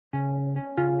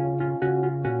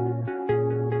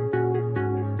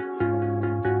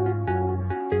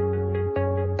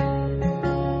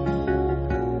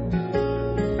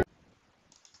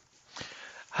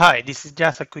Hi, this is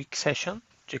just a quick session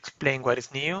to explain what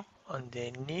is new on the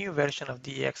new version of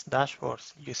DX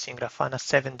dashboards using Grafana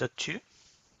 7.2.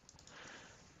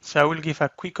 So I will give a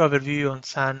quick overview on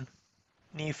some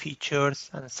new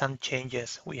features and some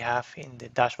changes we have in the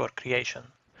dashboard creation.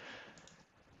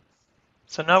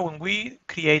 So now when we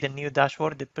create a new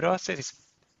dashboard, the process is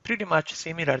pretty much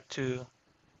similar to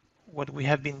what we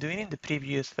have been doing in the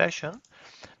previous version.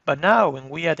 But now when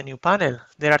we add a new panel,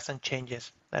 there are some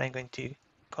changes that I'm going to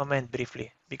comment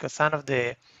briefly because some of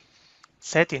the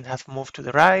settings have moved to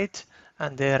the right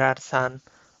and there are some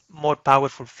more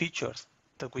powerful features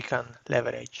that we can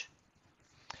leverage.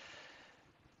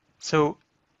 So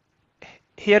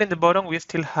here in the bottom, we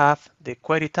still have the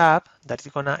query tab that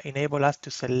is going to enable us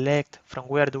to select from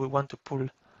where do we want to pull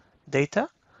data.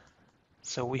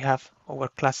 So we have our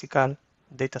classical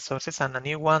data sources and a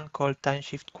new one called time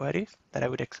shift queries that I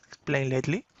will explain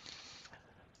lately.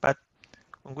 But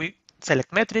when we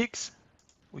select metrics,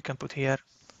 we can put here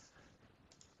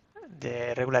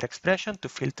the regular expression to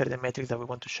filter the metrics that we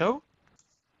want to show.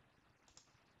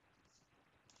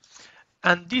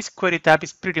 And this query tab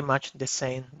is pretty much the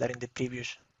same that in the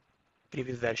previous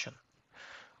version.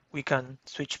 We can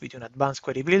switch between advanced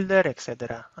query builder,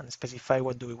 etc., and specify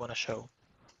what do we want to show,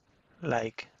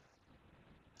 like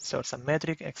source and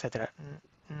metric, etc.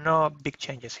 No big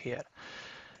changes here.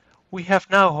 We have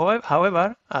now,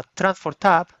 however, a transform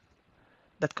tab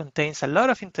that contains a lot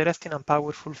of interesting and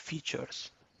powerful features.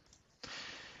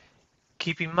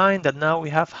 Keep in mind that now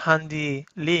we have handy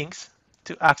links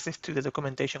to access to the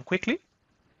documentation quickly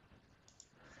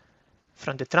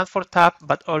from the transform tab,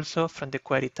 but also from the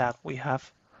query tab. We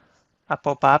have a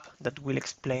pop-up that will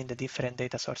explain the different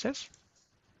data sources.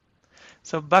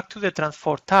 So back to the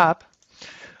transform tab,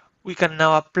 we can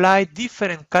now apply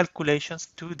different calculations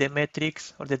to the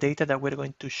metrics or the data that we're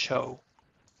going to show.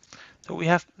 So we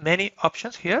have many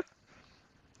options here.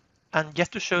 And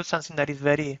just to show something that is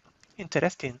very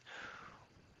interesting,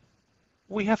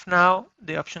 we have now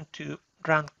the option to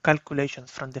run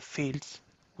calculations from the fields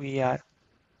we are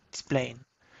displaying.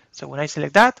 So when I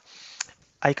select that,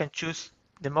 I can choose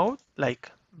the mode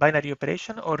like binary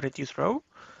operation or reduce row.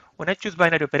 When I choose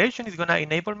binary operation, it's going to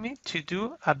enable me to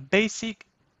do a basic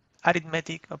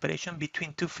arithmetic operation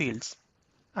between two fields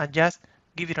and just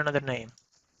give it another name.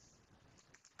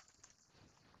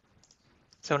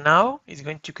 So now it's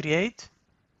going to create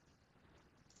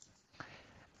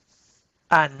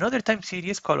another time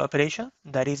series call operation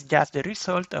that is just the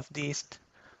result of this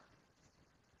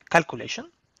calculation.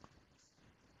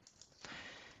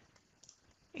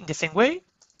 In the same way,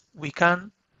 we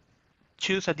can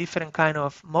choose a different kind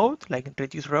of mode like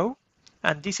reduce row,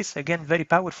 and this is again very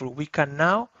powerful. We can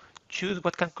now choose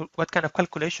what kind of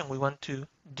calculation we want to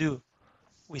do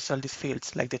with all these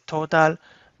fields, like the total,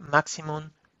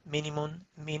 maximum, minimum,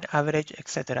 mean, average,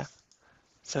 etc.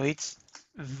 So it's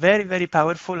very, very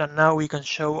powerful, and now we can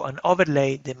show and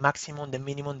overlay the maximum, the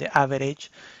minimum, the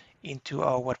average into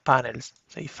our panels.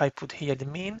 So if I put here the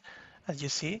mean, as you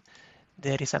see,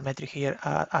 there is a metric here,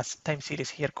 a time series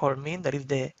here called mean, that is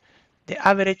the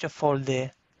average of all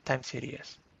the time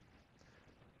series.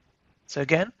 So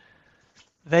again,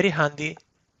 very handy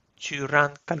to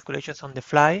run calculations on the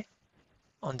fly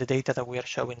on the data that we are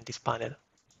showing in this panel.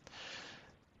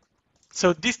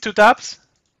 So these two tabs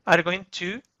are going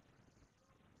to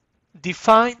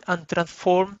define and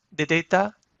transform the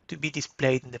data to be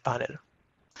displayed in the panel.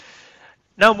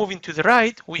 Now moving to the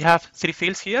right, we have three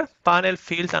fields here, panel,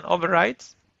 fields, and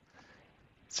overrides.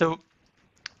 So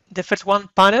the first one,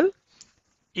 panel,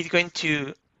 is going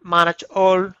to manage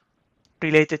all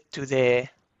related to the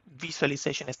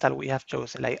visualization style we have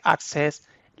chosen, like access,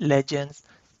 legends,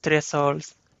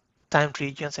 thresholds, time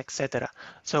regions, etc.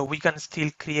 So we can still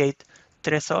create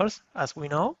thresholds as we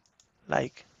know,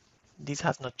 like this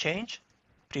has not changed,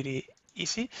 pretty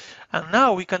easy. And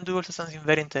now we can do also something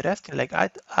very interesting, like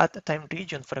add a time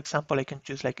region. For example, I can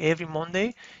choose like every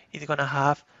Monday it's gonna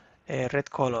have a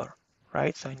red color,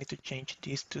 right? So I need to change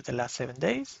this to the last 7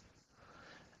 days.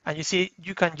 And you see,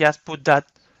 you can just put that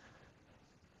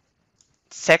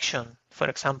section, for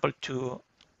example, to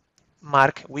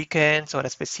mark weekends or a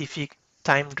specific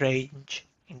time range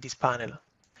in this panel.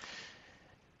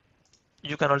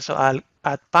 You can also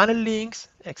add panel links,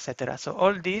 etc. So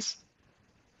all this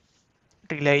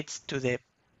relates to the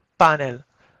panel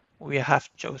we have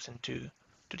chosen to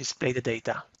display the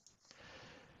data.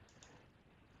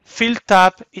 Field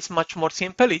tab is much more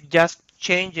simple. It just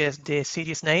changes the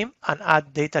series name and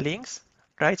add data links,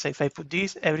 right? So if I put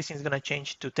this, everything is going to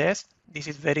change to test. This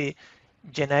is very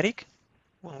generic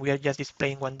when we are just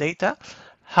displaying one data.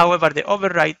 However, the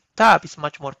override tab is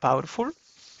much more powerful.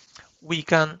 We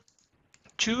can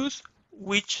choose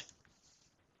which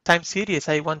time series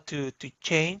I want to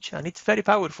change, and it's very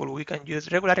powerful. We can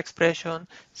use regular expression,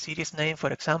 series name,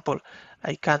 for example.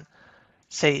 I can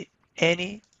say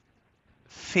any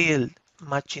field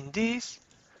matching this.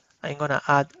 I'm gonna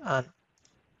add an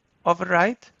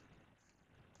override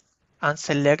and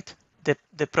select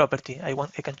the property. I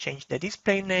can change the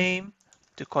display name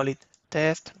to call it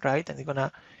test, right? And I'm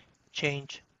gonna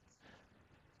change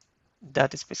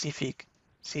that specific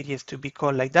series to be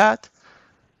called like that.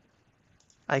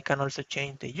 I can also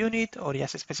change the unit or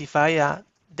just specify a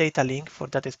data link for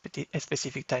that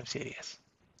specific time series.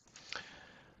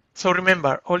 So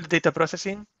remember, all the data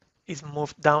processing is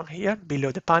moved down here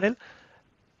below the panel.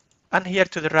 And here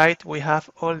to the right, we have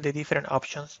all the different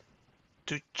options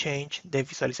to change the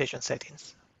visualization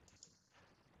settings.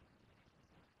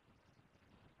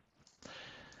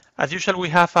 As usual, we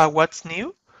have a what's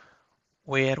new,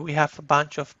 where we have a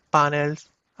bunch of panels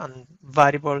and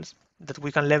variables that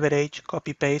we can leverage,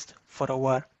 copy paste for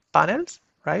our panels,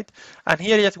 right? And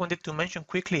here I just wanted to mention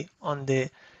quickly on the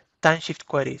time shift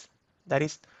queries. That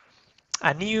is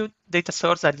a new data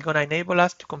source that is going to enable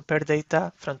us to compare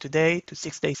data from today to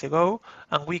 6 days ago,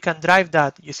 and we can drive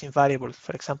that using variables.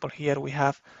 For example, here we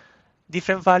have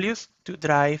different values to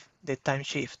drive the time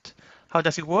shift. How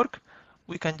does it work?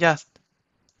 We can just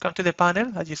come to the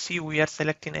panel. As you see, we are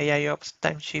selecting AIOps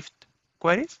time shift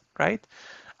queries, right?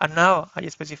 And now I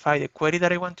specify the query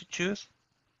that I want to choose,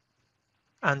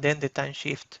 and then the time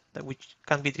shift that which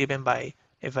can be driven by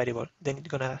a variable. Then it's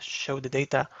gonna show the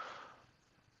data,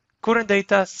 current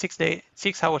data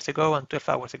 6 hours ago and 12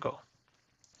 hours ago.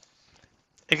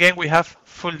 Again, we have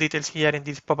full details here in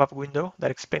this pop-up window that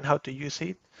explain how to use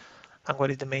it and what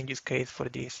is the main use case for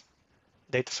this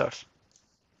data source.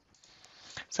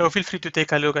 So feel free to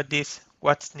take a look at this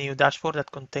What's New dashboard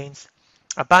that contains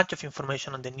a bunch of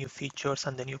information on the new features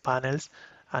and the new panels.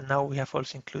 And now we have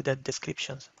also included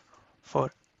descriptions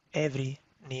for every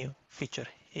new feature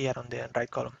here on the right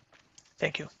column.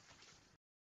 Thank you.